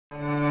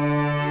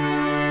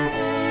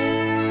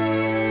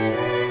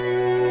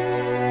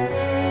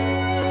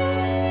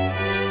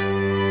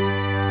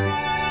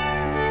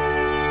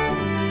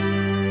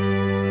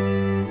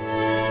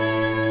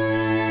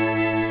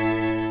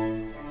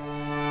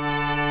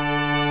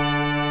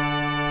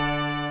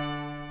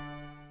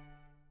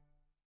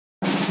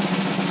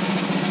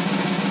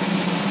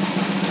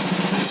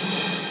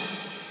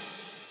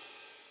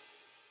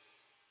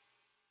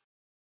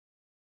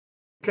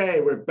Okay,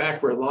 we're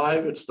back. We're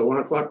live. It's the 1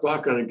 o'clock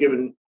block on a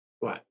given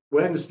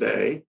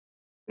Wednesday,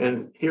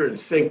 and here in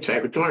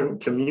ThinkTech, we're talking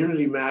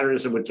community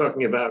matters, and we're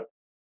talking about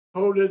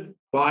coded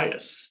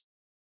bias,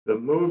 the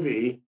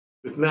movie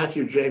with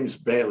Matthew James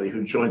Bailey,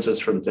 who joins us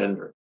from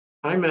Denver.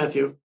 Hi,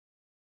 Matthew.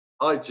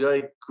 Hi,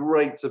 Jay.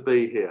 Great to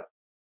be here.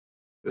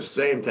 The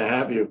same to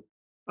have you.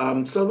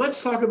 So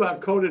let's talk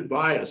about coded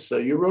bias. So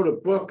you wrote a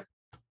book,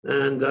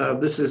 and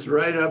this is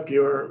right up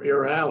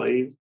your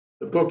alley.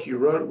 The book you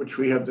wrote, which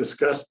we have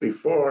discussed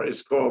before,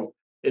 is called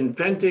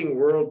Inventing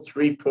World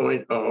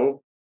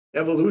 3.0,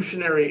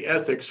 Evolutionary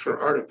Ethics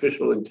for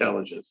Artificial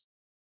Intelligence.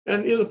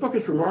 And the book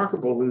is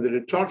remarkable in that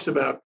it talks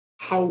about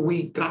how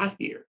we got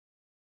here.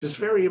 It's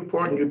very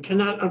important. You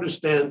cannot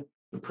understand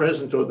the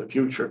present or the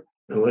future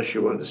unless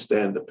you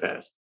understand the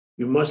past.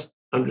 You must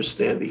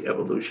understand the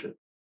evolution.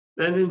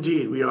 And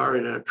indeed, we are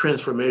in a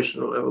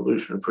transformational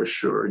evolution for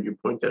sure. You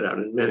point that out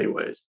in many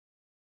ways.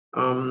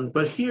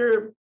 But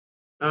here,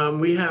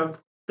 we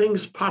have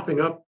things popping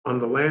up on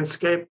the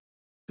landscape.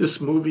 This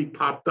movie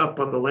popped up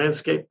on the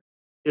landscape.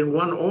 It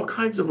won all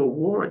kinds of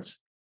awards,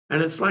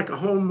 and it's like a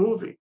home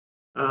movie.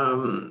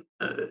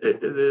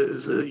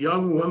 There's a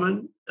young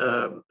woman,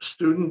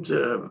 student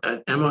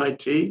at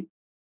MIT,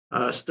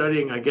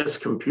 studying, I guess,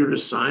 computer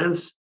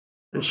science,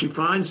 and she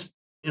finds,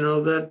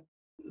 that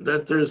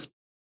there's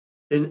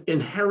an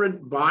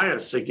inherent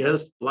bias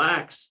against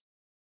Blacks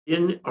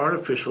in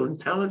artificial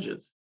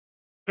intelligence.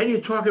 Can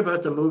you talk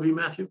about the movie,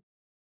 Matthew?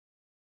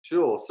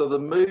 Sure. So the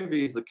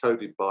movie is The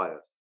Coded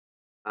Bias,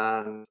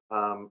 and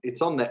it's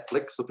on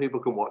Netflix, so people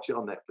can watch it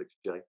on Netflix,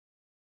 Jay.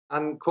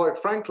 And quite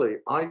frankly,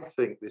 I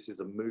think this is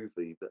a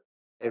movie that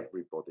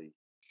everybody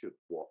should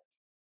watch.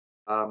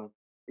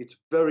 It's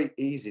very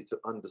easy to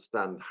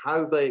understand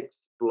how they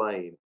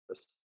explain the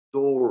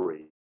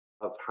story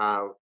of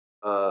how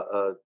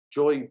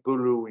Joy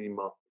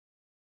Buluami,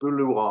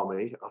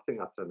 I think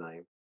that's her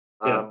name,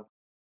 Yeah.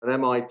 an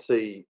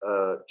MIT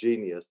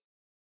genius,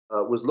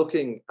 was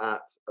looking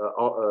at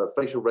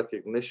facial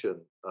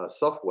recognition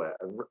software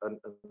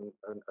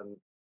and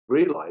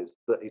realized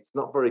that it's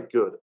not very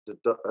good at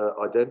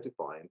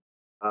identifying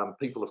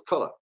people of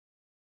color.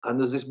 And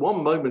there's this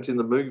one moment in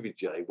the movie,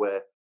 Jay,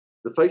 where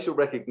the facial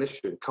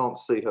recognition can't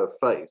see her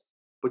face,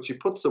 but she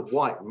puts a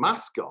white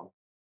mask on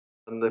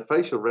and the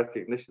facial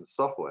recognition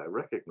software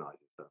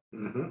recognizes her.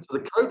 Mm-hmm. So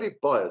the coded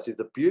bias is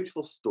a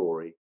beautiful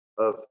story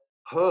of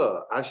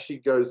her as she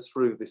goes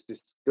through this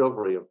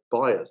discovery of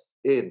bias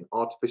in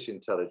artificial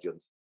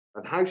intelligence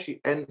and how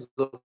she ends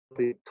up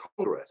in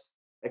Congress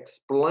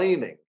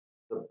explaining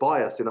the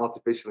bias in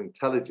artificial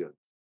intelligence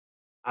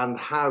and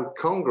how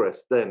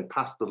Congress then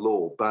passed a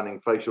law banning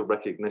facial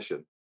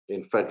recognition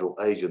in federal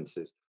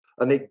agencies.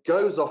 And it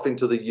goes off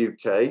into the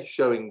UK,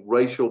 showing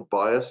racial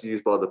bias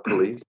used by the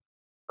police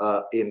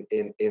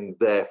in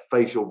their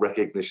facial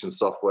recognition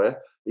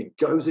software. It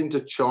goes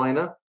into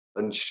China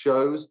and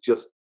shows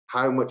just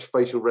how much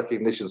facial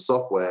recognition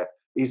software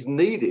is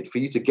needed for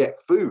you to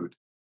get food,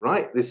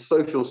 right? This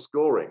social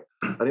scoring.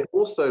 And it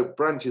also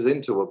branches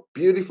into a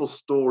beautiful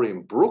story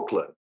in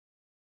Brooklyn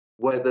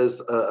where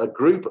there's a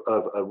group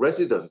of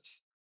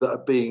residents that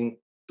are being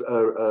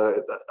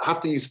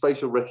have to use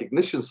facial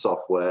recognition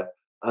software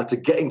to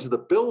get into the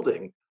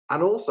building,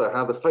 and also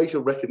how the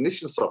facial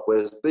recognition software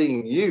is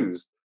being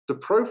used to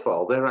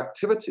profile their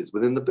activities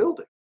within the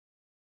building.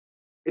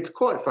 It's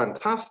quite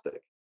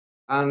fantastic.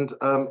 And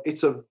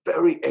it's a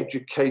very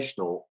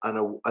educational and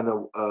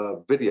a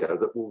video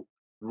that will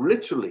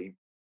literally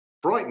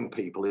frighten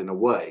people in a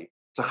way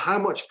to how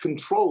much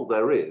control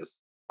there is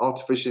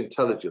artificial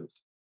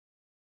intelligence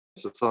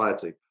in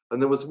society. And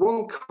there was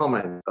one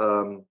comment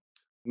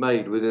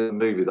made within the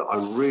movie that I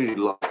really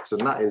liked,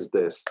 and that is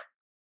this.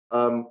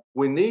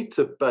 We need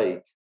to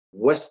bake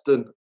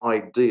Western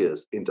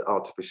ideas into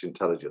artificial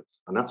intelligence.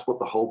 And that's what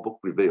the whole book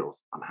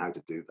reveals on how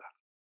to do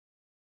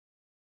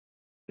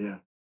that. Yeah.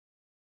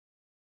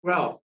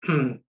 Well,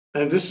 and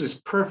this is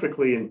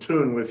perfectly in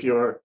tune with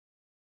your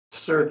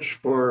search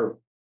for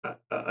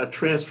a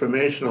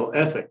transformational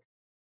ethic.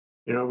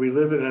 We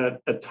live in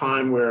a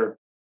time where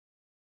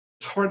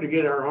it's hard to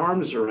get our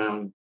arms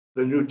around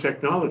the new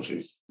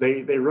technologies.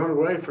 They run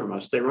away from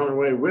us. They run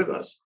away with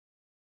us.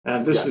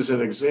 And this is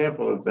an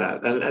example of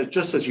that. And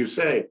just as you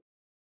say,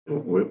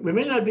 we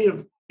may not be,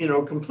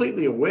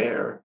 completely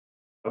aware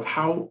of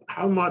how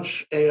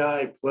much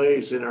AI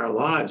plays in our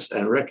lives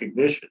and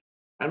recognition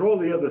and all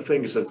the other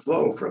things that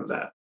flow from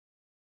that.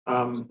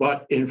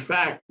 But in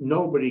fact,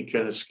 nobody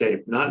can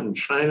escape, not in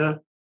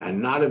China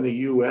and not in the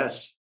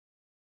US.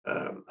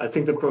 I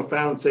think the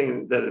profound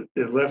thing that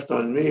it left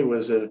on me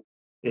was that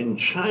in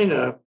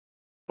China,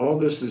 all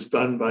this is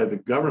done by the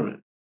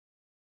government.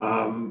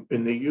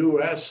 In the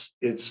US,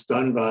 it's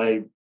done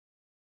by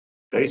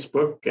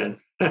Facebook and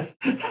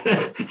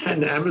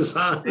and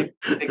Amazon. Big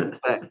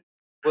tech.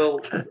 Well,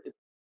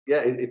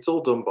 it's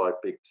all done by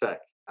big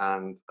tech.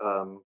 And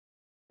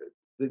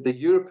the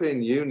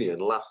European Union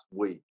last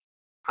week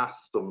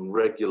passed some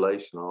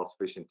regulation on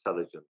artificial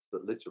intelligence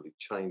that literally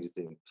changes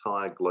the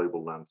entire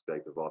global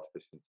landscape of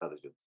artificial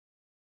intelligence,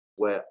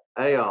 where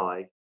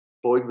AI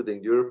deployed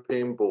within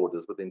European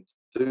borders within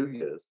 2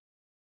 years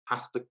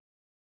has to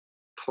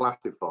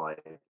classify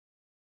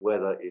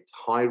whether it's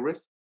high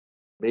risk,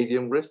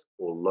 medium risk,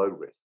 or low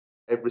risk.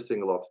 Every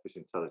single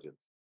artificial intelligence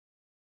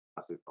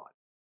classified.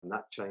 And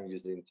that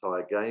changes the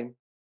entire game.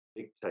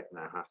 Big tech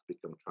now has to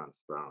become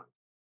transparent.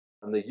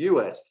 And the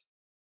US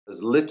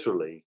has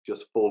literally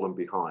just fallen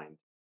behind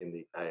in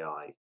the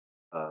AI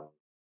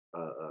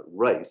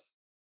race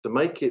to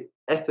make it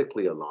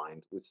ethically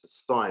aligned with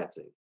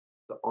society,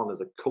 to honor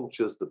the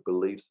cultures, the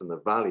beliefs, and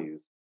the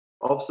values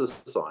of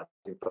society,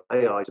 for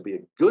AI to be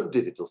a good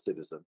digital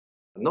citizen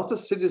and not a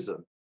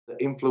citizen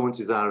that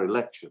influences our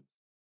elections.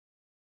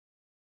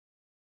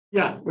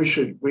 Yeah, we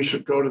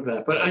should go to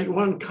that. But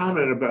one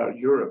comment about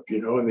Europe,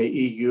 and the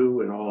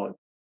EU and all, it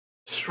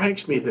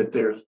strikes me that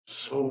they're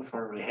so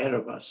far ahead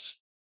of us,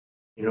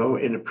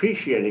 in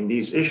appreciating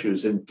these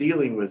issues and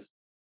dealing with,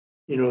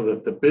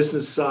 the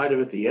business side of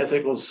it, the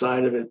ethical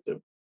side of it,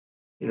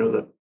 you know,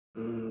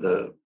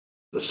 the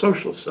the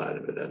social side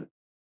of it,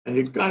 and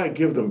you've got to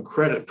give them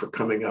credit for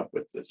coming up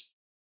with this.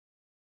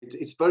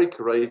 It's very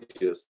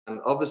courageous, and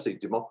obviously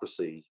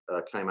democracy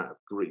came out of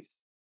Greece.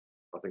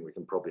 I think we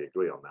can probably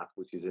agree on that,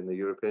 which is in the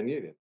European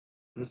Union.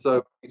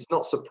 So it's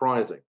not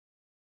surprising.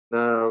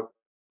 Now,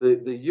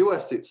 the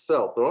US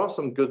itself, there are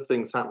some good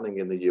things happening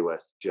in the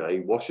US,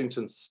 Jay.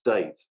 Washington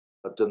State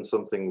have done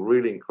something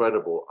really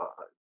incredible.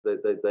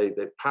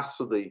 They passed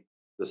through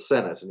the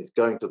Senate, and it's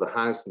going to the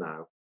House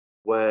now,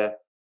 where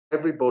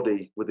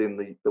everybody within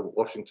the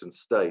Washington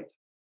State,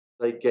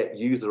 they get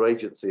user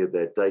agency of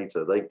their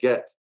data. They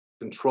get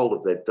control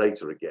of their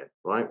data again,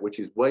 right? Which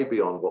is way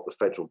beyond what the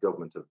federal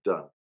government have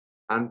done.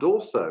 And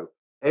also,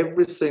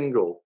 every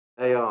single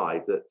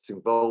AI that's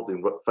involved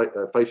in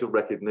facial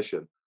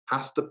recognition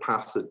has to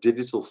pass a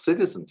digital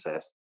citizen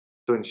test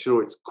to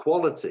ensure its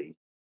quality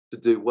to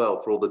do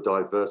well for all the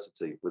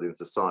diversity within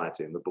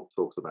society. And the book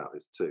talks about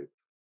this too.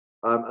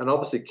 And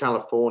obviously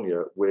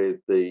California with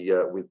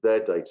their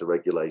data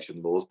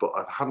regulation laws, but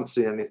I haven't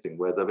seen anything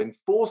where they've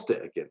enforced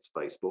it against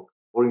Facebook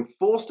or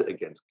enforced it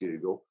against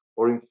Google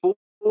or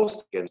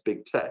enforced against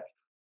big tech.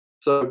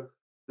 So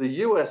the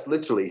US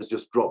literally has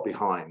just dropped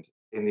behind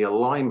in the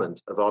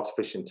alignment of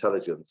artificial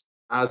intelligence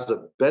as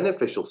a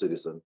beneficial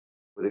citizen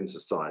within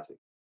society.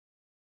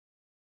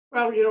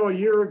 Well, a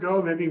year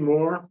ago, maybe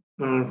more,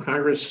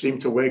 Congress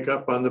seemed to wake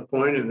up on the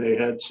point, and they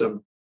had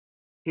some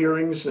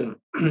hearings and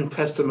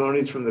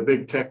testimonies from the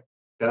big tech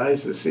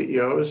guys, the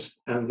CEOs,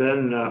 and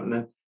then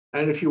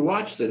and if you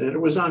watched it, and it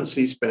was on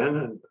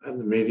C-SPAN and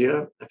the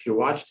media, if you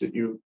watched it,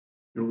 you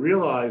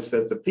realize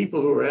that the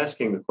people who were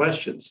asking the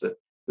questions, that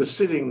the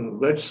sitting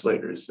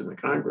legislators in the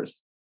Congress,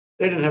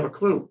 they didn't have a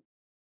clue,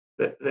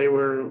 that they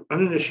were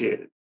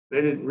uninitiated.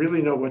 They didn't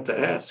really know what to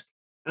ask,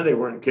 and they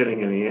weren't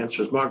getting any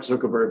answers. Mark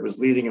Zuckerberg was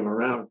leading them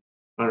around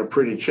on a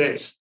pretty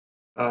chase.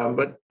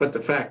 But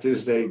the fact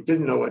is, they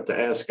didn't know what to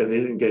ask, and they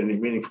didn't get any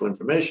meaningful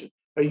information.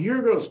 A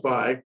year goes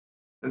by,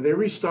 and they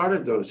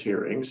restarted those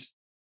hearings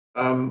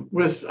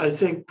with, I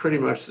think, pretty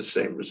much the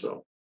same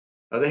result.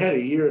 They had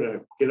a year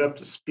to get up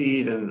to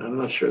speed, and I'm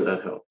not sure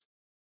that helped.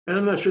 And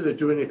I'm not sure they're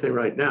doing anything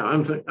right now.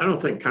 I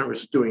don't think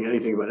Congress is doing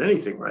anything about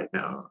anything right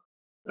now,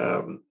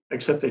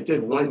 except they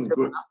did one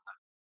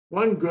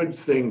good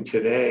thing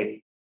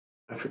today.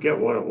 I forget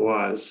what it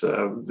was.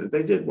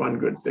 They did one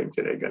good thing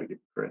today. Got to give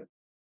credit.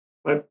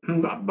 But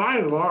by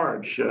and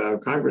large,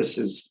 Congress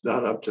is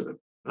not up to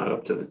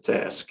the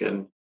task,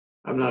 and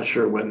I'm not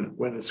sure when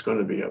it's going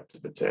to be up to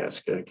the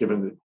task,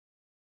 given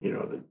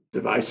the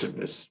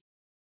divisiveness.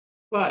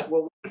 But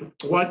Well,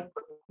 what?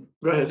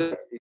 Go ahead.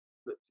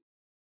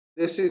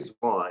 this is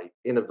why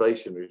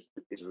innovation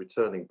is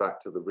returning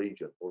back to the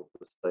region or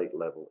the state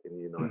level in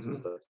the United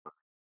States.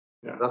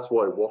 Yeah. That's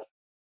why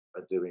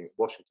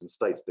Washington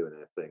State's doing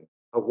their thing.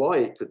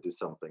 Hawaii could do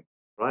something,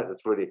 right?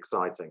 That's really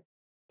exciting.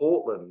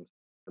 Portland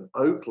and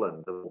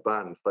Oakland have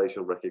banned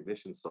facial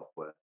recognition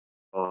software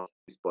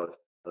used by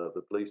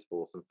the police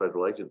force and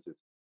federal agencies.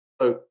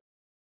 So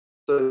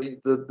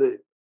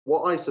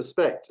what I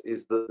suspect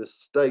is that the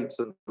states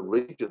and the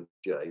regions,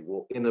 Jay,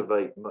 will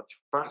innovate much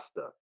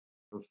faster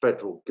than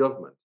federal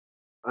government.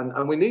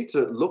 And we need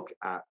to look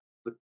at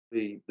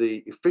the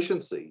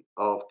efficiency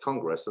of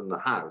Congress and the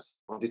House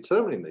on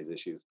determining these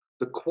issues,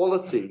 the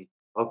quality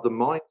of the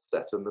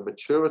mindset and the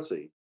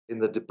maturity in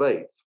the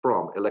debates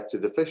from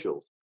elected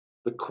officials,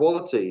 the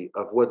quality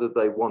of whether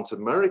they want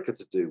America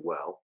to do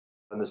well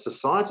and the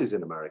societies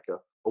in America,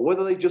 or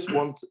whether they just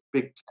want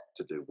big tech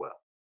to do well.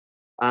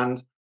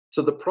 And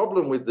so the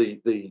problem with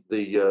the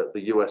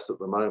US at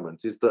the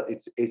moment is that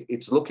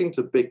it's looking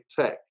to big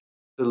tech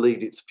to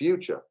lead its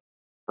future,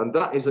 and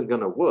that isn't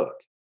going to work.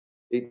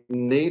 It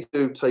needs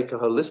to take a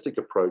holistic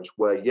approach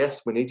where,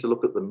 yes, we need to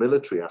look at the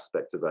military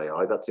aspect of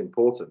AI. That's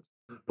important.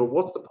 But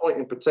what's the point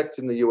in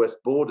protecting the US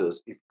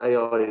borders if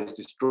AI is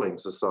destroying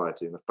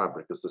society and the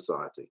fabric of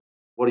society?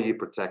 What are you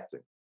protecting?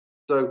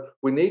 So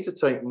we need to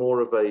take more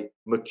of a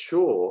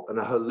mature and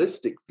a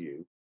holistic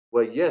view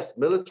where, yes,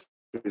 military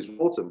is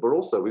important, but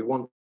also we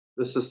want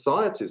the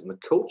societies and the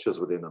cultures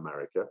within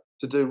America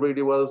to do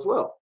really well as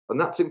well. And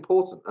that's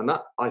important. And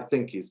that, I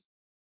think, is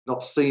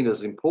not seen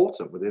as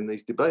important within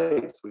these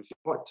debates, which is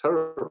quite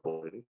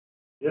terrible, really.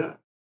 Yeah.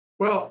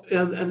 Well,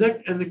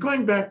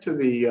 going back to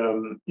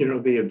the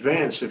the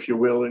advance, if you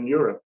will, in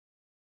Europe,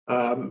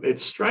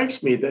 it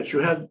strikes me that you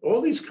have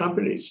all these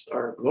companies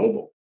are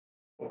global.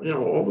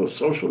 All those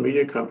social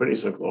media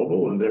companies are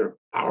global and they're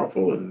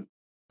powerful and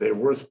they're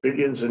worth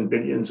billions and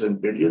billions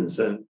and billions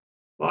and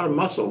a lot of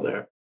muscle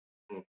there.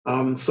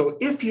 So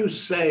if you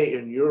say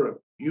in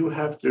Europe, you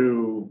have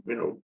to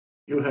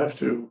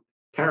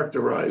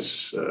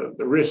characterize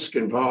the risk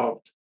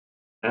involved,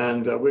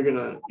 and we're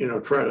going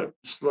to, try to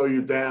slow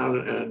you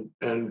down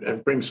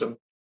and bring some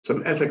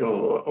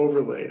ethical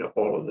overlay to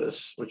all of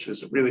this, which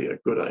is really a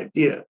good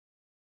idea.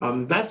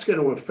 That's going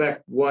to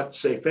affect what,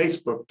 say,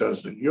 Facebook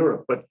does in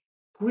Europe. But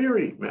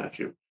query,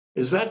 Matthew,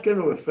 is that going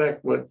to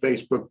affect what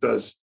Facebook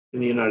does in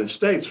the United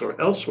States or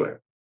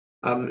elsewhere?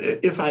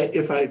 If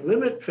I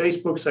limit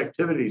Facebook's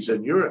activities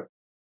in Europe,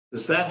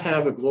 does that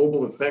have a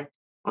global effect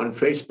on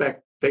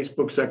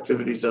Facebook's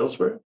activities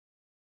elsewhere?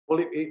 Well,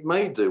 it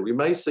may do. We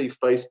may see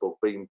Facebook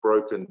being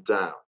broken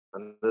down.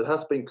 And there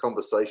has been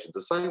conversations,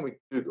 the same with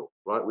Google,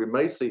 right? We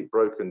may see it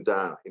broken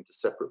down into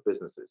separate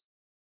businesses,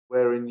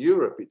 where in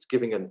Europe it's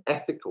giving an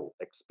ethical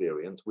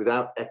experience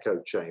without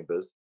echo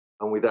chambers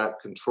and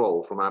without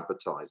control from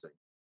advertising.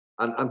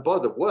 And by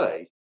the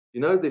way,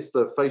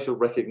 the facial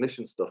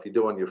recognition stuff you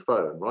do on your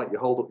phone, right? You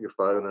hold up your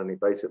phone and it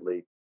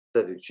basically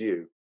says it's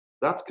you.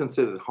 That's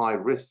considered high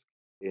risk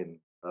in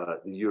the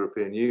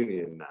European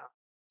Union now.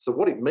 So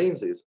what it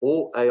means is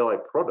all AI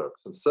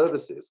products and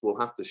services will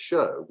have to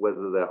show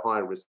whether they're high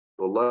risk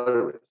or low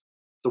risk.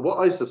 So what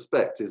I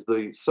suspect is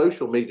the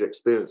social media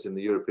experience in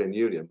the European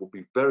Union will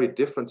be very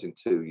different in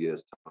 2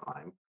 years'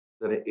 time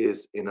than it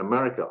is in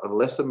America,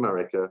 unless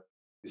America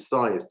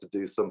decides to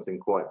do something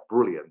quite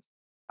brilliant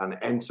and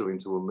enter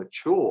into a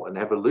mature and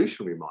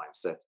evolutionary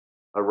mindset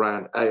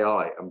around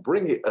AI and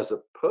bring it as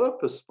a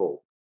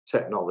purposeful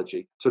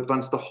technology to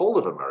advance the whole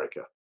of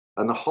America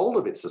and the whole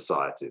of its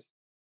societies.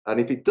 And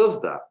if it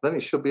does that, then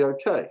it should be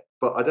okay.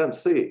 But I don't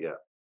see it yet.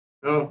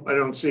 No, I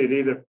don't see it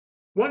either.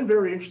 One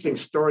very interesting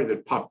story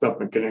that popped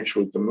up in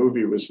connection with the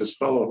movie was this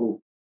fellow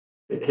who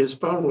his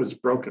phone was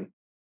broken,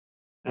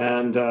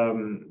 and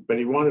but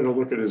he wanted to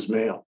look at his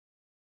mail.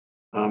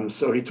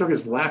 So he took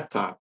his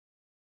laptop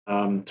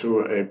to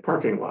a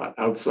parking lot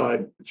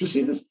outside. Did you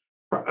see this?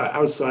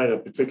 Outside a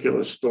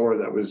particular store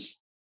that was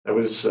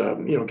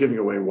giving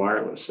away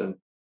wireless, and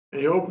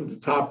he opened the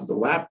top of the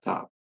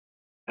laptop,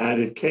 and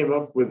it came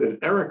up with an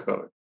error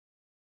code.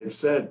 It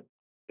said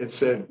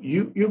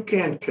you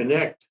can't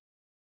connect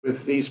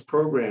with these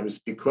programs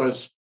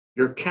because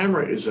your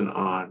camera isn't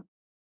on.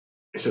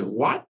 I said,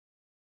 what?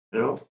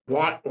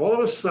 What? All of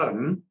a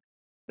sudden,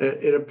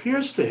 it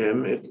appears to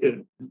him,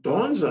 it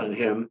dawns on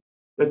him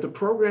that the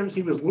programs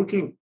he was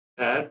looking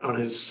at on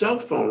his cell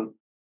phone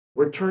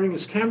were turning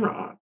his camera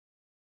on.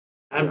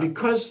 And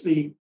because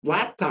the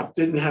laptop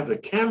didn't have the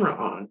camera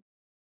on,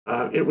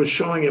 it was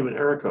showing him an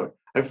error code.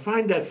 I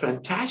find that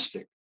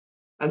fantastic.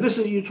 And this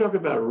is, you talk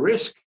about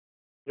risk.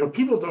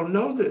 People don't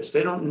know this.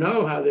 They don't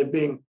know how they're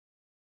being,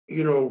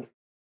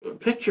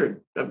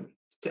 pictured,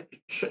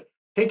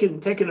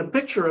 taken a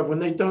picture of when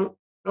they don't,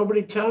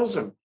 nobody tells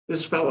them.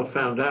 This fellow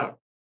found out.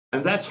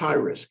 And that's high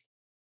risk.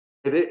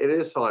 It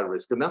is high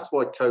risk. And that's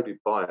why coded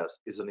bias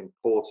is an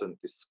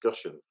important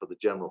discussion for the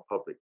general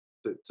public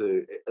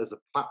to as a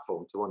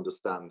platform to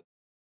understand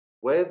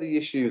where the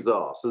issues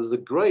are. So there's a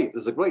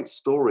great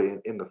story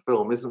in the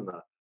film, isn't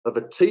there, of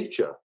a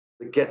teacher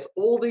that gets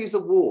all these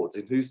awards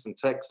in Houston,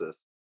 Texas,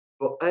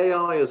 but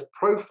AI has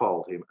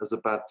profiled him as a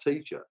bad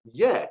teacher.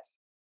 Yet,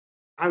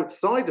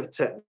 outside of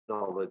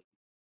technology,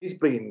 he's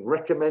been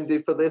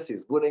recommended for this,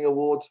 he's winning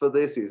awards for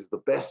this, he's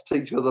the best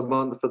teacher of the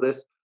month for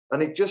this.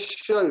 And it just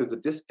shows the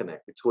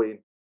disconnect between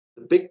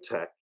the big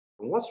tech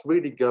and what's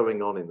really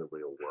going on in the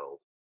real world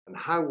and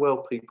how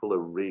well people are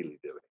really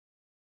doing.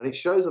 And it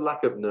shows a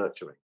lack of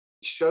nurturing.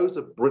 It shows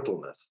a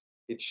brittleness.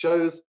 It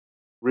shows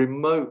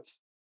remote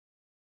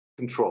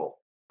control.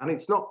 And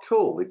it's not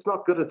cool. It's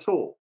not good at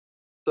all.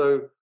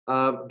 So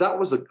that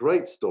was a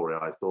great story,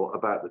 I thought,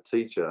 about the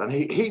teacher. And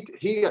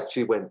he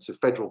actually went to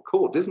federal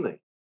court, didn't he?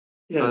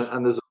 Yes.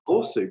 And there's a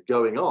lawsuit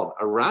going on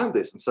around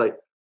this and say,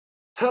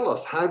 tell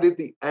us, how did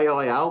the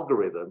AI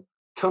algorithm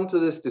come to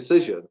this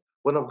decision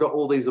when I've got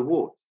all these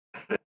awards?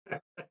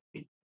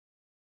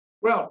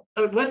 Well,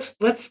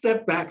 let's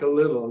step back a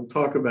little and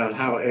talk about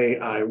how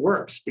AI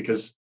works,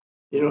 because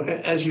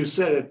as you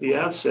said at the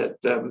outset,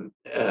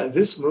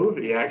 this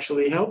movie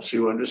actually helps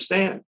you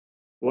understand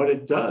what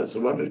it does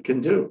and what it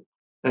can do,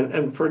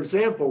 and for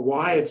example,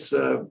 why it's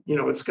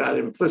got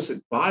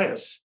implicit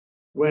bias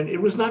when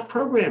it was not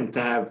programmed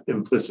to have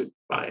implicit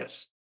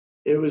bias.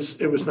 It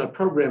was not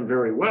programmed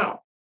very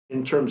well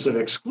in terms of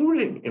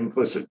excluding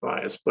implicit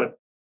bias, but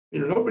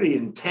nobody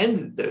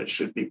intended that it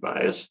should be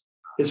biased.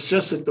 It's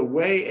just that the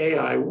way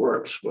AI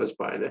works was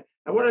by that.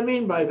 And what I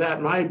mean by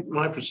that,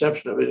 my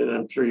perception of it, and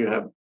I'm sure you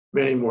have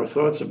many more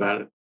thoughts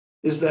about it,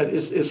 is that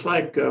it's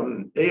like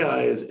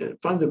AI is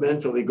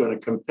fundamentally going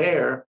to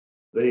compare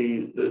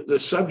the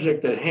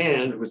subject at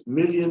hand with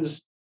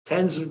millions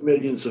tens of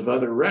millions of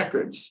other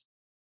records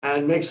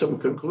and make some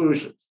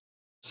conclusions.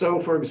 So,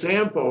 for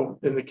example,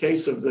 in the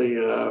case of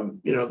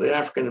the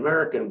African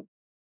American,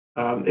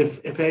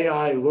 if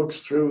AI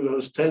looks through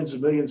those tens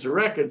of millions of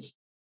records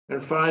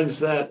and finds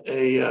that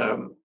a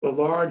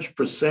large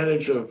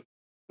percentage of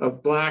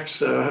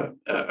blacks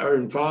are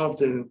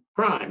involved in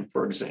crime,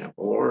 for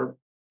example, or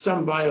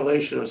some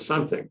violation of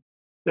something,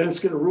 then it's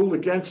going to rule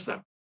against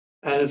them,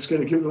 and it's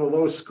going to give them a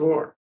low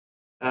score.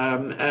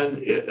 Even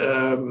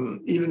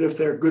if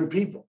they're good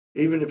people,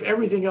 even if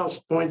everything else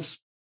points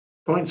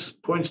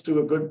to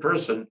a good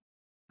person,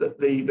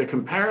 the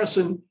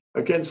comparison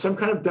against some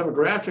kind of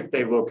demographic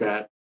they look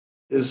at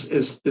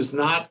is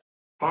not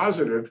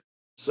positive.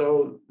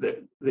 So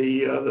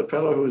the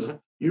fellow who's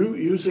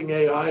using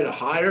AI to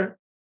hire,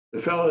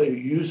 the fellow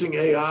using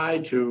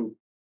AI to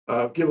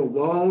give a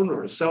loan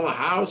or sell a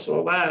house,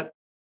 all that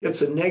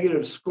gets a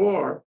negative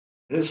score,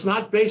 and it's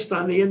not based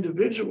on the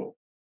individual.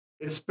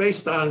 It's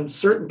based on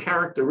certain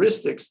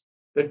characteristics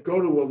that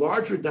go to a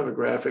larger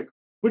demographic,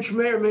 which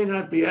may or may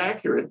not be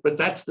accurate, but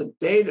that's the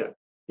data.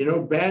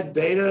 Bad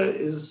data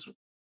is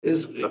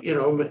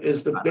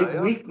the big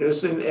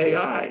weakness in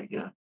AI.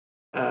 Yeah.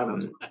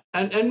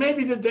 And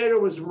maybe the data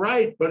was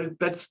right, but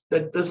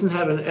that doesn't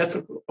have an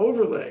ethical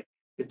overlay.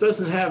 It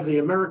doesn't have the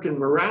American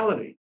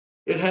morality.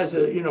 It has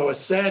a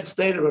sad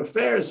state of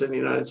affairs in the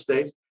United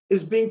States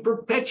is being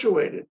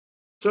perpetuated.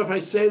 So if I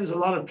say there's a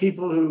lot of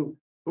people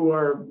who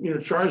are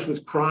charged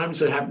with crimes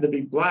that happen to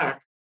be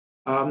black,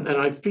 and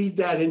I feed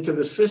that into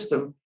the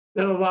system,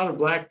 then a lot of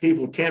black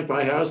people can't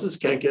buy houses,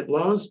 can't get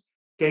loans,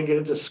 can't get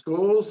into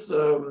schools,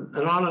 and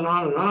on and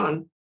on and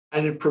on,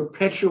 and it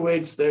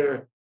perpetuates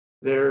their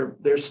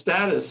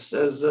status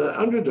as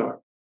underdog.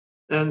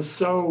 And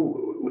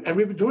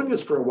we've been doing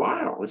this for a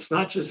while. It's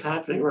not just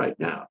happening right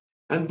now.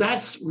 And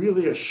that's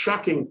really a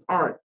shocking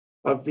part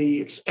of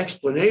the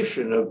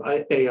explanation of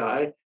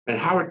AI and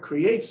how it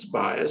creates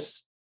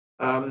bias,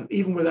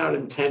 even without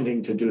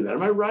intending to do that.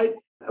 Am I right?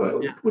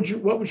 Yeah.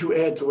 What would you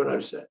add to what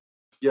I've said?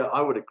 Yeah,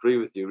 I would agree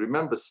with you.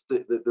 Remember,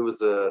 there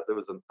was a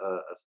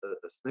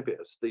snippet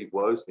of Steve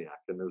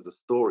Wozniak, and there was a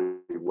story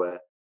where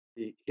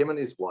him and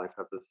his wife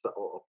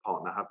or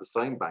partner have the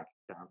same bank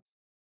account,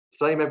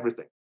 same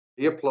everything.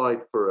 He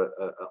applied for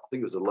I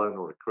think it was a loan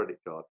or a credit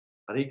card,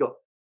 and he got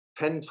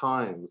 10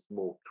 times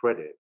more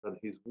credit than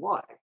his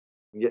wife,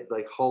 and yet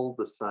they hold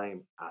the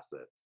same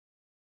assets.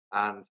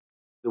 And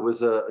there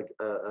was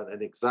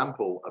an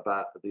example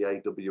about the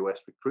AWS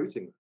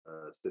recruiting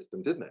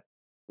system, didn't it?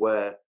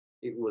 Where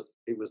it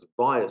was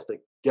biased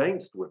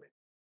against women,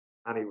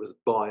 and it was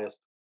biased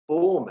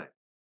for men.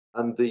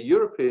 And the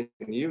European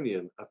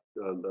Union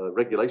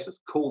regulations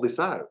call this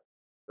out,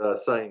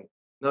 saying,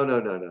 no, no,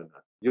 no, no,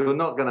 no. You're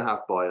not going to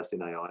have bias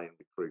in AI and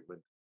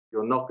recruitment.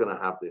 You're not going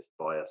to have this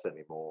bias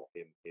anymore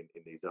in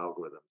these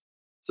algorithms.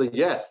 So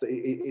yes,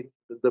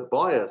 the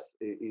bias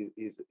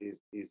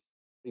is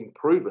being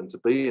proven to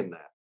be in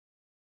there.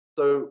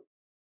 So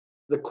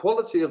the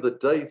quality of the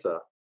data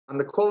and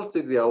the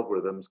quality of the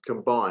algorithms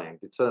combined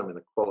determine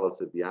the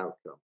quality of the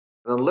outcome.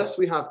 And unless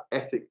we have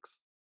ethics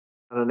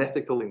and an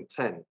ethical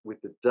intent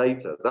with the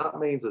data, that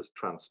means there's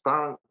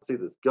transparency,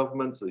 there's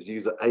governance, there's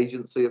user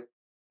agency of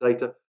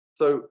data.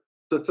 So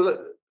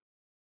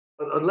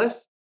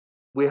unless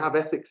we have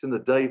ethics in the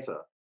data,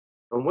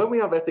 and when we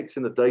have ethics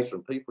in the data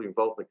and people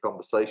involved in the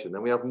conversation,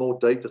 then we have more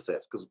data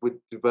sets because we're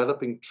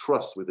developing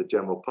trust with the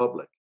general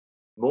public.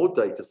 More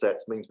data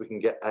sets means we can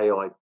get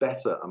AI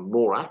better and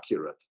more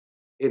accurate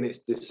in its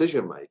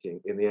decision making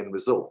in the end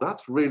result.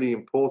 That's really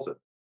important.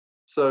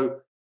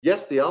 So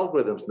yes, the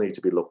algorithms need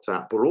to be looked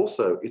at, but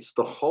also it's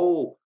the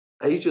whole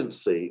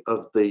agency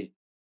of the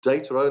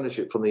data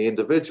ownership from the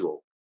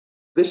individual.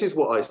 This is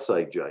what I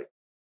say, Jay.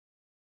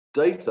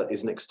 Data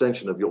is an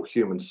extension of your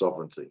human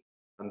sovereignty.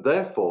 And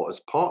therefore, as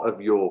part of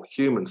your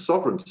human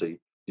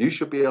sovereignty, you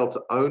should be able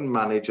to own,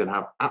 manage, and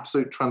have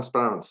absolute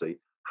transparency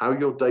how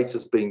your data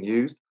is being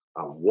used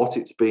and what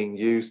it's being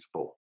used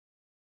for.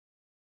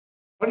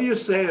 What do you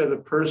say to the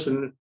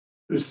person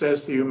who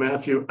says to you,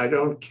 Matthew, I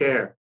don't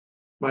care?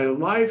 My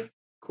life,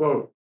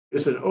 quote,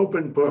 is an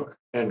open book,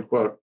 end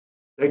quote.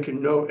 They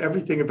can know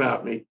everything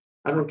about me.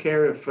 I don't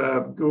care if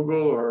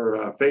Google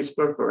or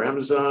Facebook or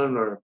Amazon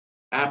or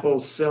Apple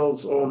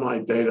sells all my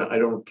data. I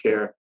don't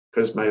care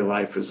because my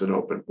life is an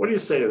open. What do you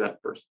say to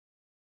that person?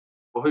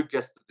 Well, who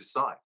gets to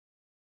decide?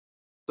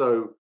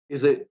 So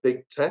is it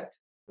big tech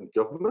and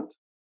government,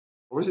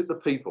 or is it the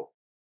people?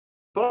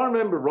 If I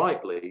remember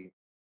rightly,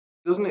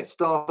 doesn't it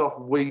start off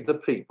we the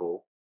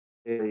people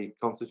in the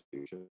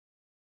Constitution?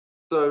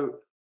 So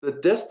the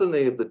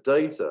destiny of the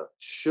data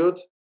should,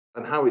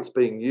 and how it's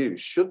being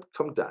used, should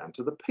come down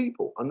to the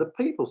people and the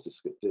people's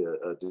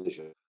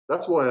decision.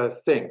 That's why I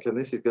think, and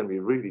this is going to be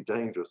really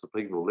dangerous for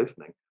people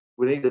listening,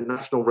 we need a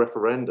national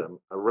referendum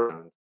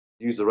around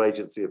user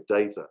agency of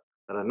data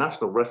and a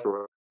national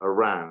referendum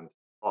around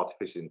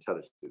artificial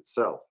intelligence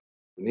itself.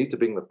 We need to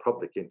bring the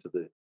public into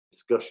the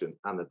discussion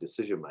and the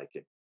decision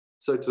making.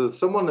 So to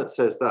someone that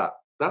says that,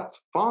 that's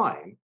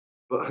fine,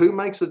 but who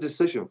makes a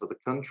decision for the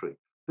country?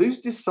 Who's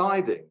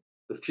deciding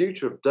the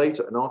future of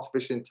data and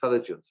artificial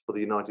intelligence for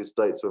the United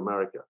States of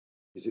America?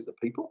 Is it the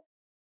people?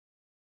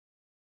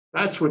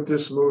 That's what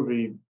this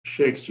movie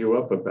shakes you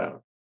up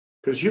about,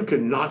 because you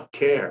can not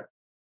care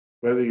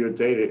whether your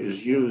data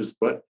is used,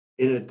 but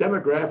in a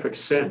demographic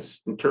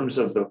sense, in terms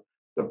of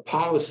the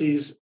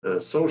policies,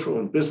 social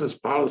and business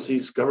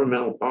policies,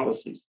 governmental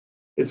policies,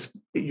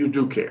 you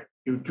do care.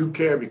 You do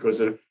care because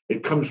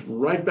it comes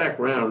right back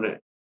around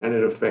and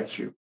it affects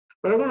you.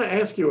 But I want to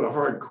ask you a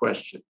hard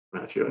question,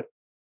 Matthew.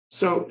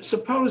 So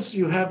suppose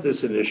you have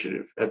this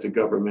initiative at the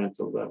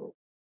governmental level.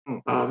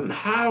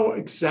 How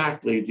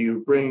exactly do you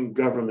bring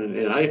government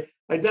in?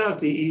 I doubt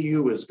the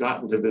EU has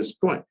gotten to this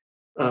point.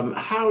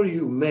 How do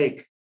you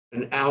make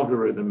an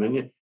algorithm?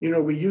 And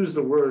we use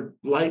the word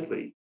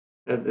lightly,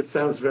 and it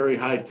sounds very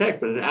high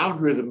tech, but an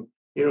algorithm,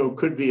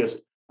 could be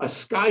a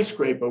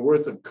skyscraper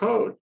worth of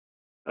code.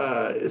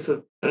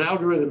 An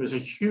algorithm is a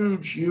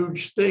huge,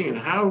 huge thing. And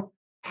how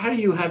do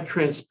you have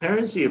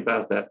transparency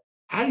about that?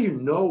 How do you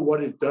know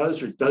what it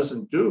does or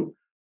doesn't do?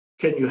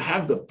 Can you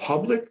have the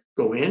public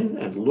go in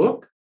and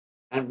look?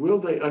 And will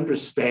they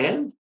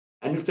understand?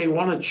 And if they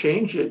want to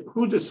change it,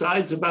 who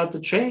decides about the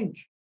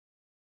change?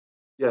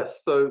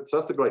 Yes, so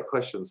that's a great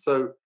question.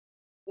 So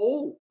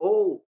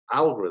all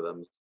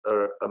algorithms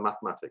are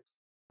mathematics,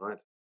 right?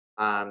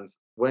 And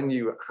when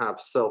you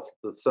have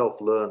the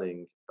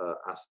self-learning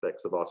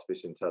aspects of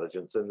artificial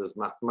intelligence, then there's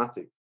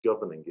mathematics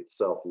governing its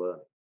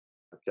self-learning.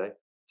 Okay,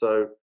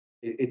 so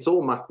it's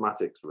all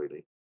mathematics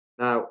really.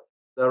 Now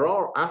there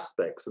are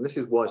aspects, and this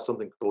is why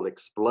something called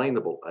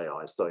explainable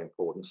AI is so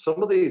important.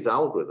 Some of these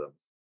algorithms,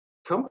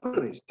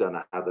 companies don't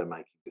know how they're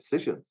making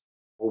decisions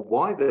or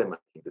why they're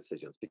making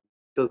decisions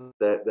because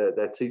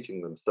they're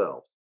teaching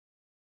themselves.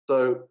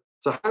 So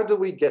how do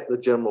we get the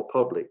general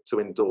public to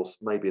endorse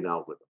maybe an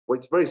algorithm? Well,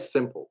 it's very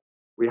simple.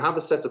 We have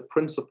a set of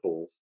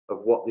principles of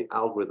what the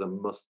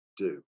algorithm must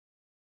do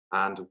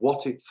and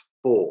what it's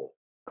for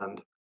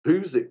and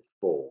who's it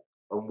for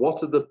and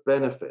what are the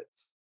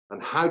benefits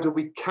and how do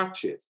we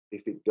catch it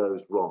if it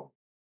goes wrong.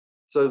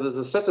 So there's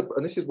a set of,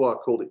 and this is why I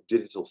called it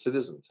digital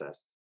citizen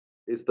tests,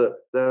 is that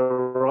there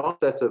are a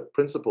set of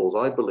principles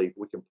I believe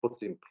we can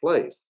put in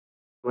place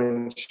to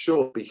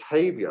ensure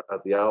behavior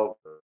of the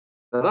algorithm.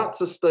 Now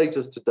that's a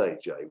status today,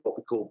 Jay, what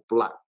we call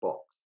black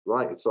box,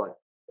 right? It's like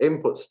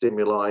input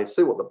stimuli,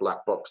 see what the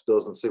black box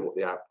does and see what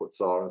the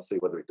outputs are and see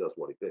whether it does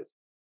what it is.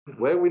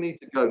 Where we need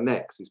to go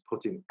next is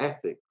putting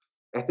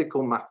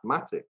ethical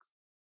mathematics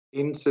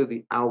into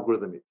the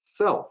algorithm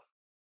itself.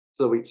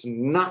 So it's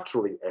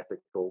naturally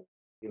ethical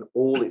in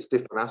all its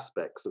different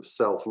aspects of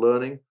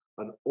self-learning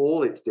and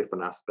all its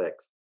different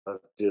aspects of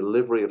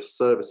delivery of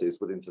services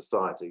within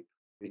society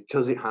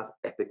because it has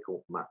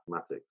ethical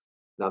mathematics.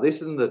 Now,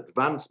 this is an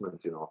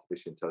advancement in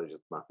artificial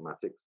intelligence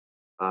mathematics,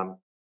 and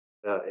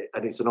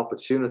it's an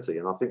opportunity,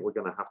 and I think we're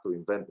going to have to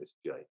invent this,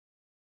 Jay.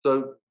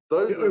 So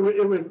those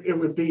it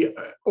would be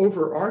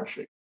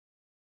overarching.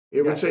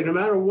 It would say no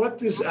matter what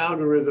this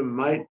algorithm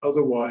might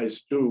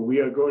otherwise do,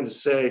 we are going to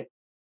say,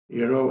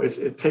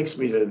 it takes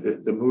me to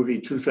the movie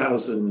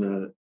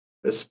 2000,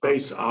 A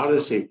Space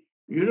Odyssey.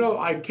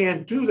 I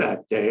can't do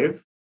that,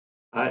 Dave.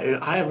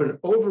 I have an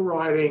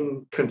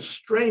overriding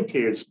constraint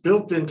here. It's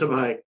built into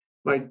my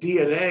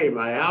DNA.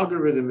 My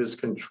algorithm is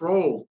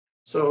controlled.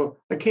 So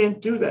I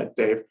can't do that,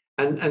 Dave.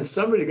 And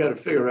somebody got to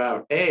figure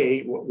out,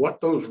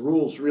 what those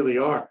rules really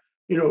are.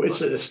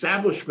 It's an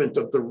establishment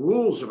of the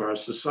rules of our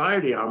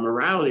society, our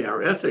morality,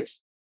 our ethics,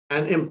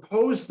 and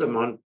impose them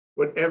on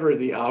whatever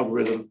the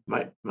algorithm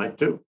might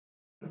do.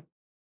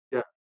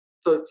 Yeah.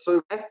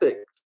 So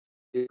ethics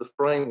is the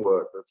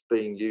framework that's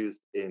being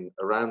used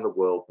around the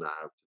world now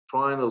to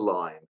try and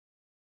align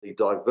the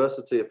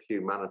diversity of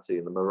humanity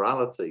and the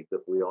morality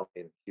that we are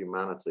in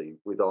humanity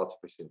with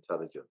artificial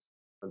intelligence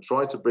and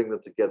try to bring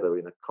them together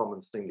in a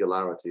common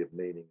singularity of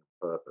meaning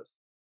and purpose.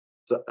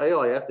 So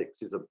AI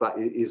ethics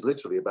is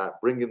literally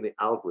about bringing the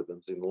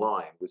algorithms in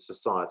line with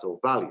societal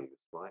values,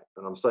 right?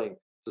 And I'm saying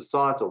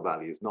societal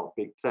values, not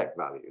big tech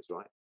values,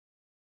 right?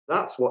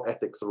 That's what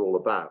ethics are all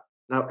about.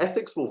 Now,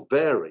 ethics will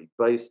vary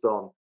based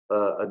on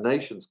a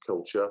nation's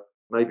culture,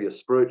 maybe a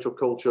spiritual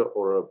culture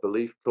or a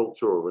belief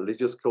culture or a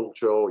religious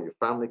culture or your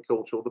family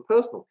culture or the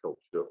personal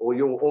culture or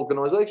your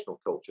organizational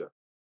culture.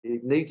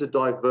 It needs a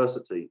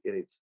diversity in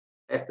its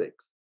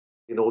ethics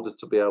in order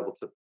to be able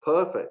to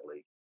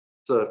perfectly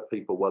serve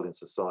people well in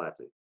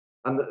society.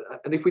 And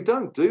if we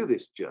don't do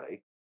this,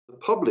 Jay, the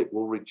public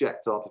will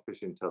reject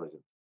artificial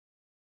intelligence.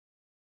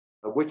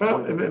 At which Well,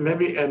 point,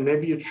 maybe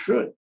it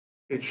should.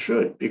 It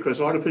should, because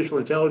artificial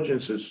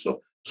intelligence is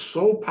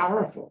so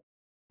powerful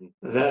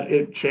that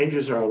it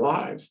changes our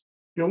lives.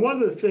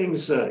 One of the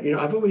things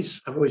I've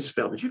always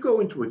felt, if you go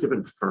into a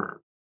given firm,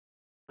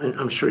 and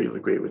I'm sure you'll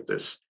agree with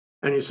this,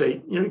 and you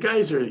say,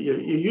 guys you're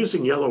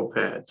using yellow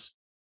pads.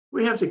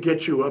 We have to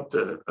get you up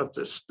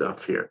to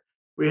stuff here.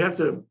 We have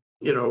to,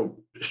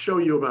 show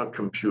you about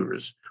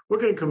computers. We're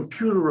going to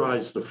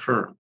computerize the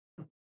firm,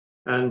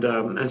 and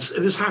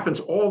this happens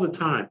all the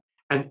time.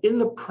 And in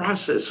the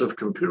process of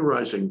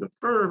computerizing the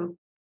firm,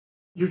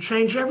 you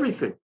change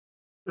everything.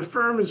 The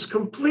firm is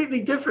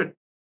completely different.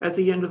 at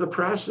the end of the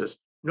process.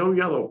 No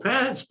yellow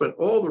pads, but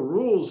all the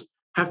rules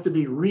have to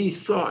be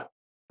rethought.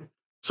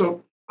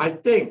 So I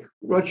think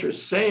what you're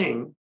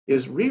saying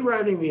is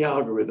rewriting the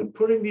algorithm,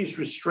 putting these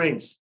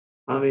restraints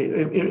on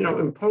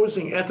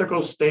imposing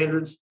ethical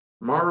standards,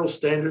 moral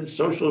standards,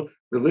 social,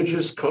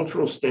 religious,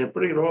 cultural standards,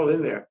 putting it all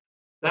in there.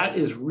 That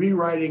is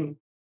rewriting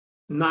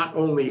not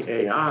only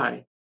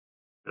AI,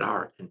 but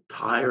our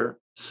entire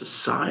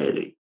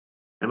society.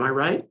 Am I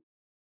right?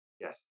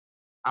 Yes,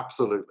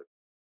 absolutely.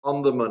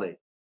 On the money.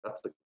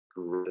 That's a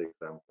great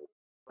example.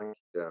 Thank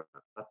you,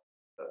 Darren.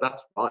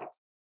 That's right.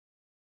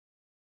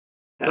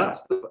 Yeah.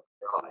 That's the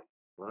guy,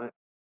 right?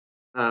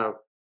 Now,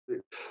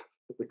 the,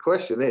 the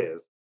question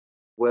is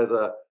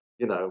whether,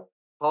 you know,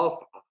 half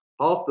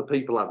half the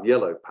people have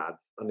yellow pads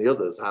and the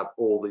others have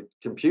all the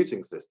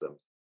computing systems.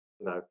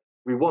 You know,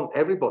 we want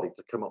everybody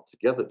to come up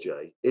together,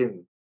 Jay,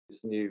 in this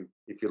new,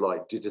 if you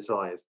like,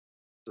 digitized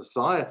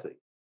society.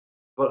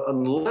 But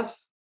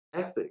unless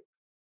ethics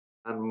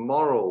and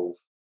morals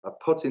are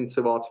put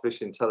into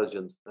artificial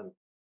intelligence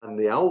and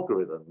the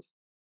algorithms,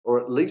 or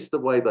at least the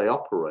way they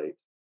operate,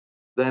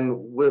 then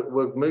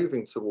we're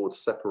moving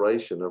towards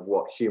separation of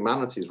what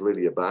humanity is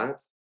really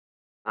about.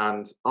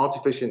 And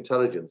artificial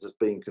intelligence is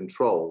being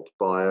controlled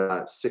by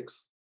about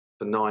 6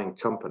 to 9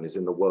 companies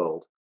in the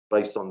world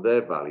based on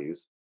their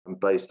values and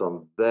based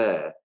on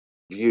their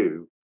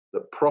view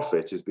that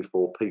profit is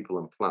before people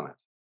and planet.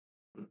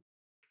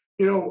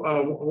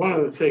 One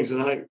of the things,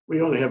 and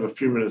we only have a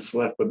few minutes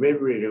left, but maybe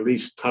we can at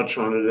least touch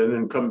on it and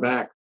then come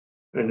back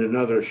in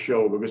another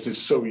show because it's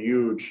so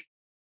huge.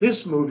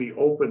 This movie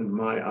opened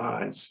my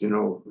eyes,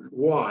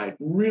 wide,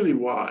 really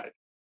wide.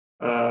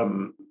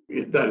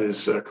 That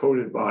is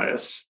coded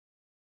bias,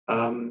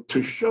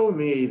 to show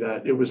me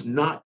that it was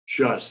not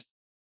just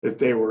that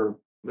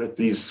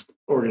these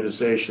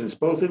organizations,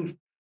 both in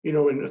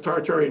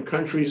authoritarian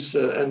countries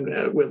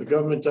and where the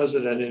government does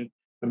it, and in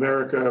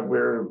America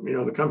where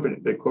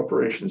the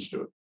corporations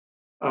do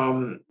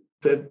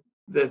it,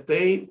 that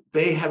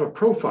they have a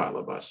profile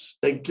of us.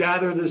 They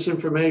gather this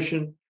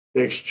information,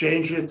 they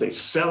exchange it, they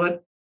sell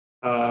it,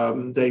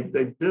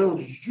 they build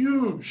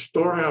huge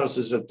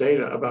storehouses of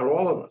data about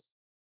all of us,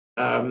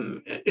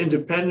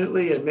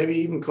 independently and maybe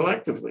even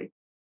collectively.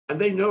 And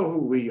they know who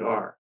we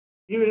are,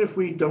 even if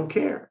we don't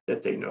care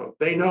that they know.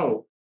 They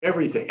know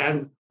everything.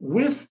 And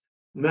with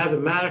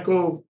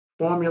mathematical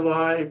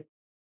formulae,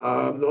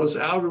 those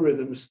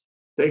algorithms,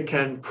 they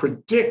can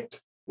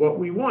predict what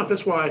we want.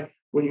 That's why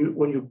when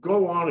you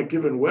go on a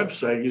given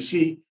website, you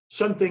see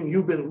something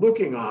you've been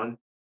looking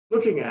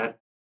at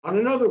on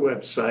another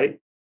website,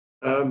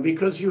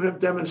 because you have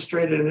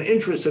demonstrated an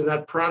interest in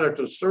that product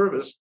or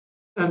service.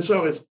 And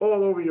so it's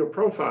all over your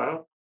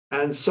profile,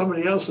 and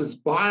somebody else is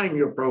buying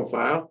your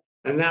profile,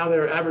 and now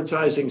they're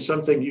advertising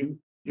something you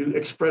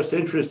expressed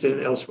interest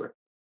in elsewhere.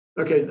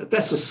 Okay,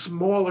 that's a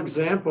small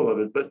example of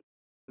it, but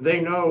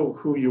they know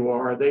who you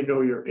are, they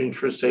know your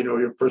interests, they know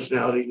your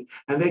personality,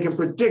 and they can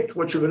predict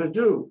what you're going to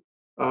do.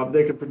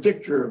 They can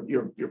predict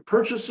your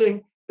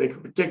purchasing, they can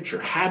predict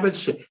your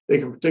habits, they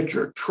can predict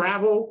your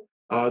travel,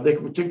 they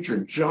can predict your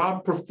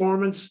job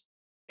performance.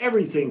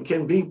 Everything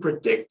can be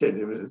predicted.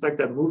 It's like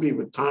that movie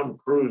with Tom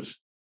Cruise,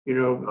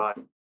 Right.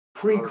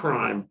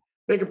 pre-crime.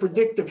 They can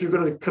predict if you're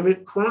going to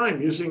commit crime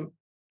using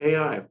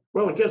AI.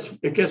 Well,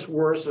 it gets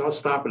worse, and I'll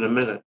stop in a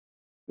minute.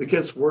 It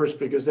gets worse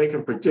because they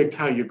can predict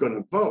how you're going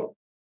to vote.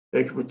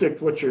 They can predict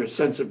what your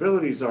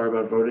sensibilities are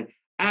about voting.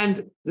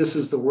 And this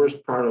is the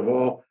worst part of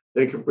all,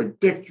 they can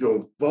predict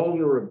your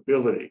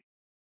vulnerability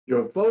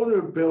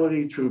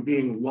to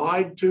being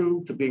lied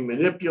to being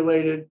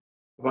manipulated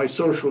by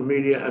social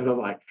media and the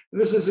like. And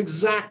this is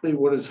exactly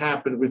what has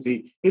happened with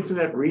the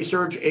Internet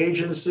Research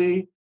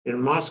Agency in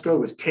Moscow,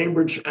 with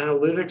Cambridge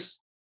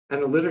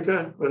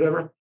Analytica,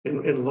 whatever,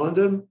 in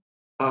London,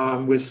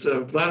 with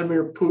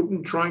Vladimir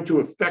Putin trying to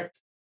affect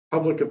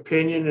public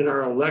opinion in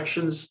our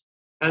elections.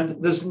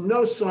 And there's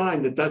no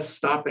sign that that's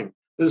stopping.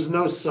 There's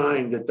no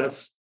sign that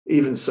that's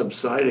even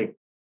subsiding.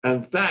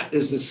 And that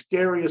is the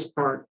scariest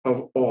part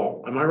of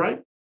all. Am I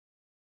right?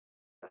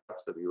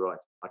 Absolutely right.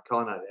 I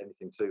can't add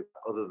anything to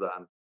that other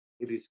than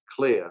it is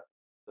clear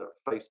that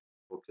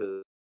Facebook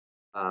is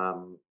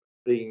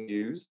being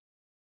used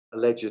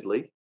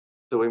allegedly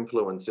to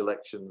influence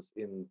elections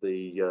in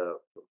the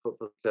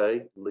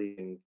UK,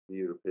 leading the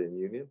European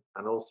Union,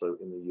 and also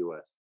in the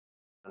US.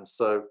 And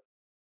so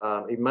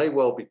it may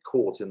well be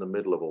caught in the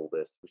middle of all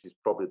this, which is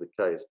probably the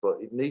case, but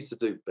it needs to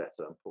do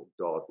better and put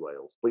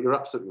guardrails. But you're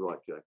absolutely right,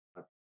 Joe.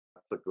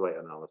 That's a great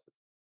analysis.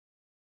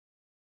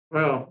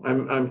 Well,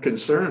 I'm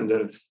concerned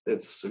that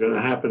it's going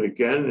to happen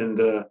again.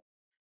 And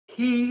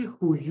he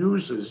who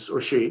uses, or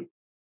she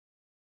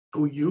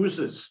who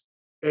uses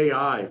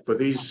AI for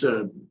these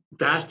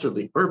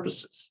dastardly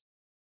purposes,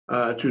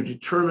 to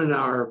determine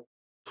our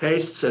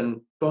tastes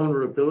and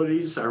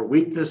vulnerabilities, our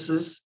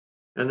weaknesses,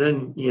 and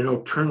then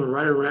turn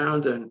right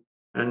around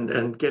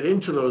and get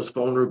into those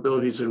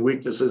vulnerabilities and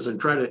weaknesses and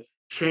try to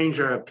change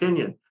our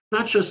opinion.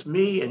 Not just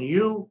me and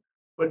you,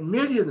 but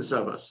millions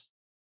of us.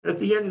 At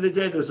the end of the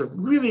day, there's a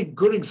really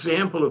good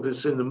example of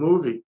this in the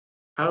movie.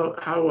 how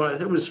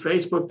it was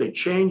Facebook. They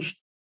changed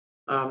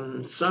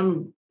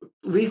some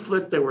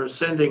leaflet they were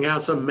sending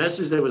out, some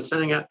message they were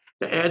sending out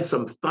to add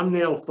some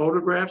thumbnail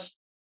photographs,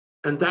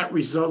 and that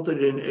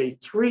resulted in a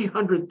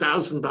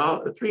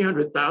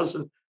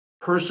 $300,000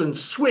 person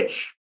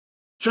switch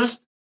just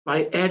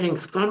by adding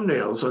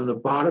thumbnails on the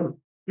bottom.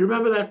 You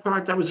remember that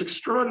part? That was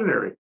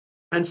extraordinary.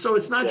 And so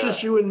it's not Yeah.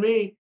 just you and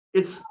me,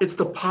 it's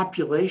the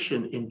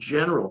population in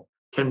general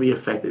can be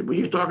affected. Will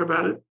you talk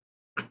about it?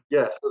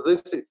 Yeah, so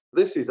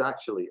this is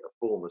actually a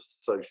form of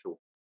social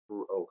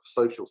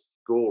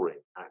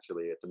scoring,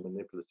 actually, at a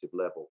manipulative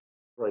level.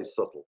 Very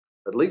subtle.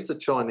 At least the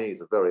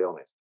Chinese are very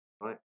honest,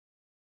 right?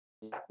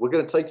 We're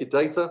going to take your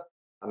data,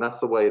 and that's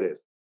the way it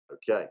is.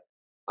 Okay.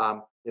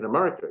 In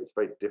America, it's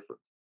very different.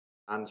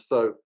 And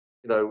so,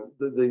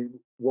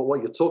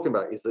 what you're talking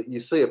about is that you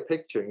see a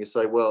picture and you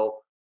say,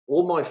 well,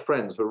 all my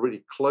friends who are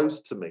really close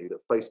to me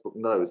that Facebook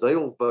knows, they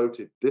all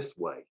voted this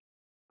way.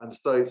 And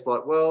so it's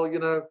like, well,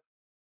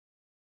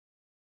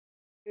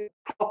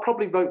 I'll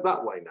probably vote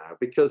that way now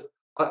because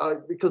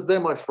because they're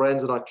my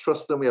friends and I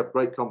trust them. We have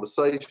great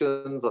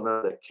conversations. I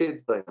know their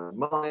kids, they know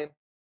mine.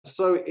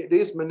 So it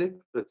is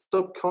manipulative,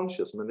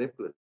 subconscious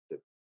manipulative.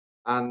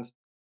 And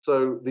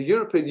so the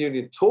European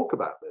Union talk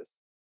about this.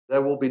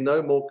 There will be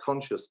no more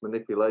conscious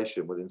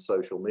manipulation within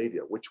social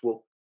media, which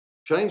will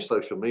change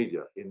social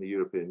media in the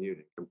European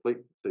Union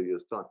completely in 2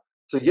 years' time.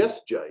 So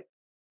yes, Jay,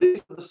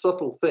 these are the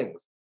subtle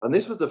things. And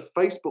this was a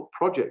Facebook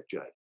project,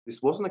 Jay.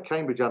 This wasn't a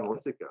Cambridge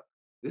Analytica.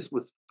 This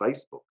was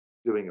Facebook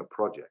doing a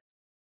project.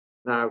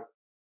 Now,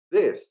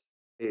 this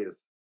is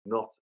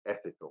not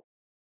ethical.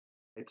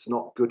 It's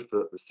not good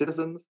for the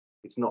citizens.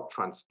 It's not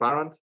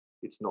transparent.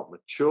 It's not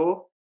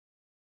mature.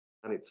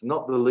 And it's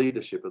not the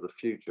leadership of the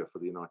future for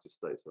the United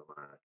States of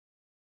America.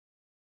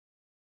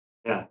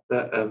 Yeah,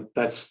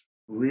 that's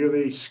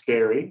really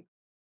scary,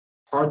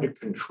 hard to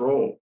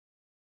control.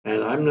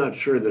 And I'm not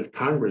sure that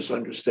Congress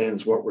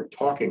understands what we're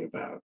talking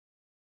about,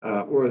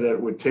 or that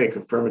it would take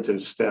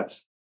affirmative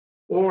steps,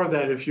 or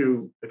that if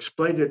you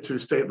explained it to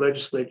state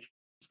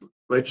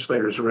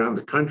legislators around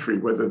the country,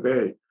 whether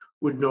they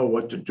would know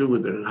what to do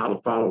with it and how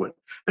to follow it.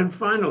 And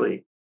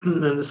finally,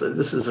 and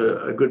this is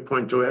a good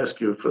point to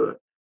ask you for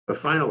the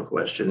final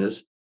question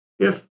is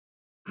if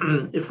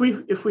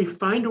if we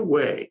find a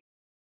way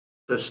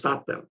to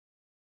stop them,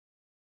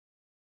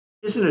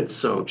 isn't it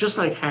so, just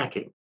like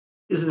hacking,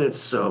 isn't it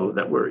so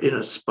that we're in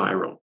a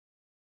spiral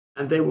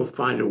and they will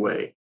find a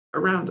way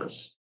around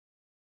us?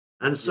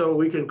 And so Yes.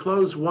 we can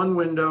close one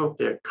window,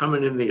 they're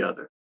coming in the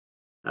other.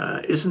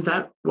 Isn't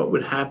that what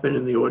would happen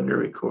in the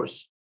ordinary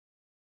course?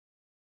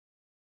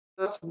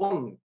 That's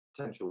one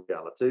potential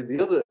reality.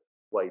 The other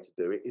way to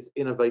do it is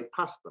innovate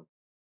past them.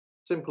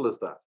 Simple as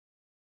that.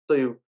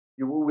 So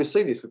we've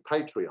seen this with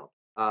Patreon.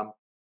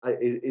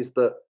 Is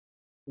that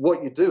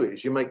what you do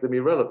is you make them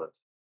irrelevant.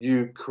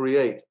 You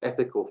create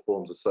ethical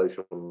forms of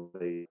social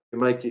media. You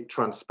make it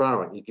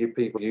transparent. You give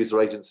people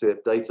user agency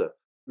of data.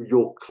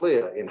 You're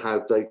clear in how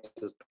data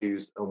is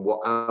used and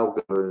what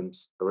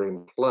algorithms are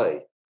in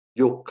play.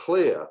 You're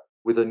clear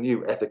with a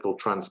new ethical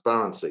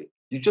transparency.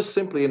 You just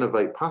simply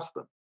innovate past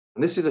them.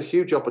 And this is a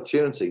huge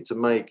opportunity to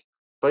make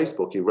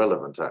Facebook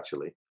irrelevant,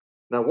 actually.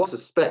 Now, what I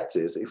suspect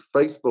is if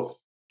Facebook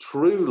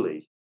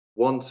truly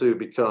want to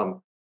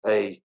become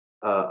a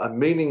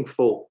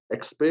meaningful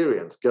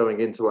experience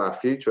going into our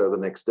future over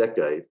the next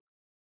decade,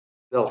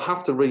 they'll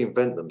have to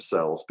reinvent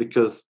themselves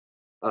because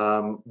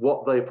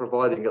what they're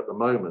providing at the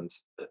moment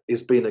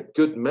is being a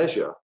good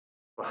measure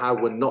for how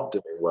we're not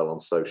doing well on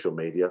social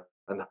media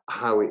and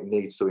how it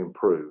needs to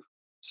improve.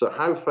 So,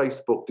 how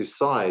Facebook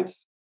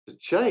decides to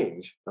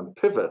change and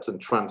pivot and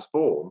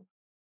transform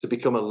to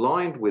become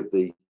aligned with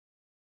the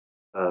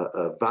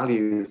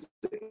values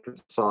in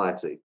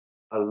society,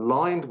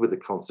 aligned with the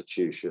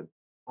Constitution,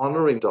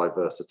 honoring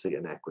diversity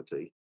and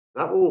equity,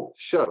 that will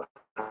show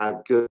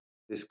how good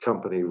this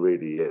company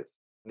really is.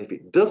 And if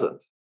it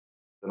doesn't,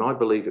 then I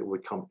believe it will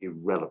become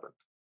irrelevant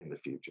in the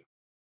future.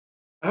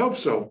 I hope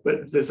so,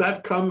 but does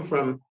that come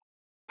from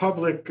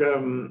public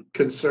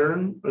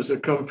concern? Does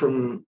it come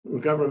from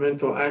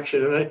governmental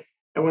action?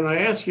 And when I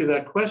ask you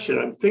that question,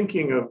 I'm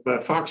thinking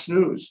of Fox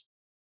News,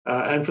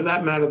 and for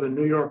that matter, the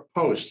New York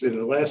Post in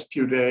the last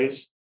few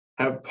days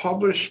have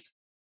published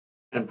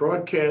and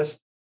broadcast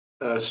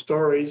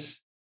stories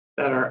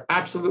that are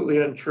absolutely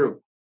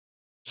untrue,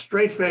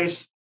 straight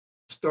face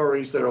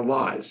stories that are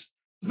lies.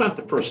 It's not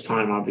the first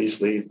time,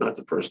 obviously, it's not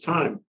the first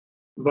time.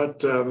 But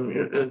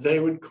they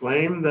would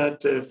claim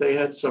that if they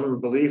had some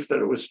belief that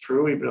it was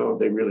true, even though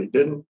they really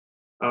didn't,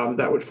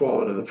 that would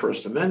fall under the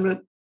First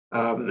Amendment.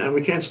 And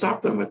we can't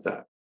stop them with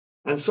that.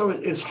 And so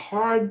it's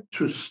hard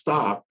to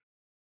stop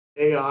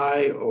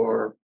AI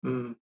or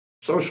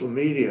social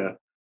media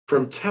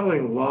from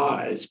telling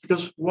lies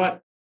because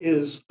what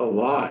is a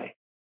lie?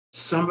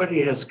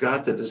 Somebody has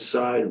got to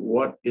decide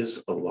what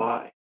is a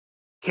lie.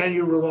 Can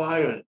you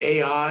rely on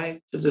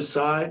AI to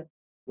decide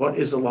what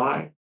is a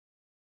lie?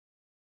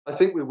 I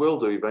think we will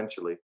do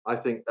eventually. I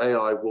think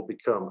AI will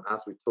become,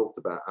 as we talked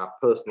about, our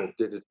personal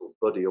digital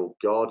buddy or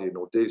guardian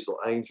or digital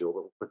angel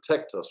that will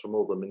protect us from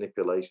all the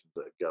manipulations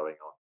that are going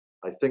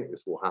on. I think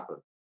this will happen.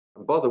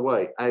 And by the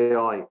way,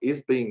 AI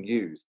is being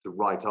used to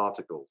write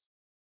articles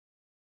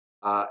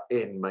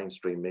in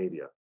mainstream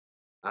media,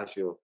 as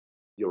you're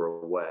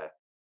aware.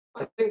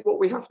 I think what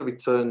we have to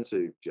return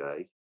to,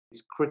 Jay,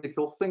 is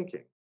critical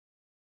thinking.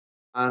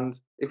 And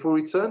if we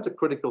return to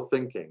critical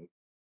thinking,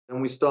 then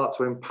we start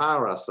to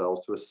empower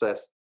ourselves to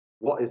assess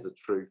what is the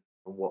truth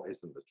and what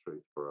isn't the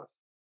truth for us.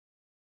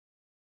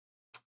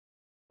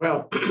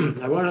 Well,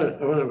 I want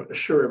to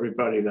assure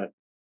everybody that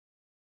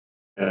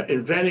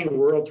Inventing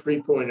World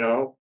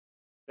 3.0,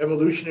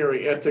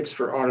 Evolutionary Ethics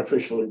for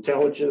Artificial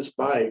Intelligence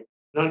by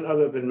none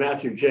other than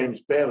Matthew James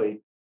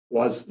Bailey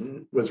was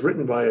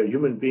written by a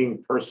human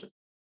being person.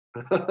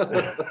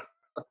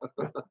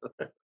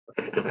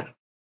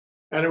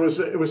 And it was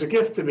a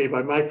gift to me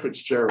by Mike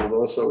Fitzgerald,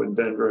 also in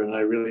Denver, and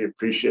I really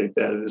appreciate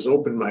that. It has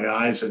opened my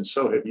eyes, and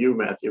so have you,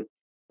 Matthew.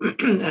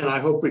 And I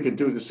hope we can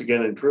do this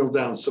again and drill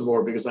down some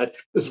more because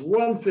there's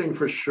one thing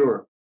for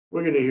sure: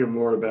 we're going to hear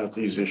more about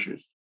these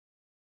issues.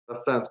 That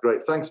sounds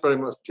great. Thanks very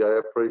much, Jay. I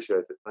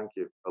appreciate it. Thank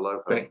you.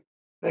 Aloha.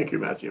 Thank you,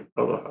 Matthew.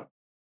 Aloha.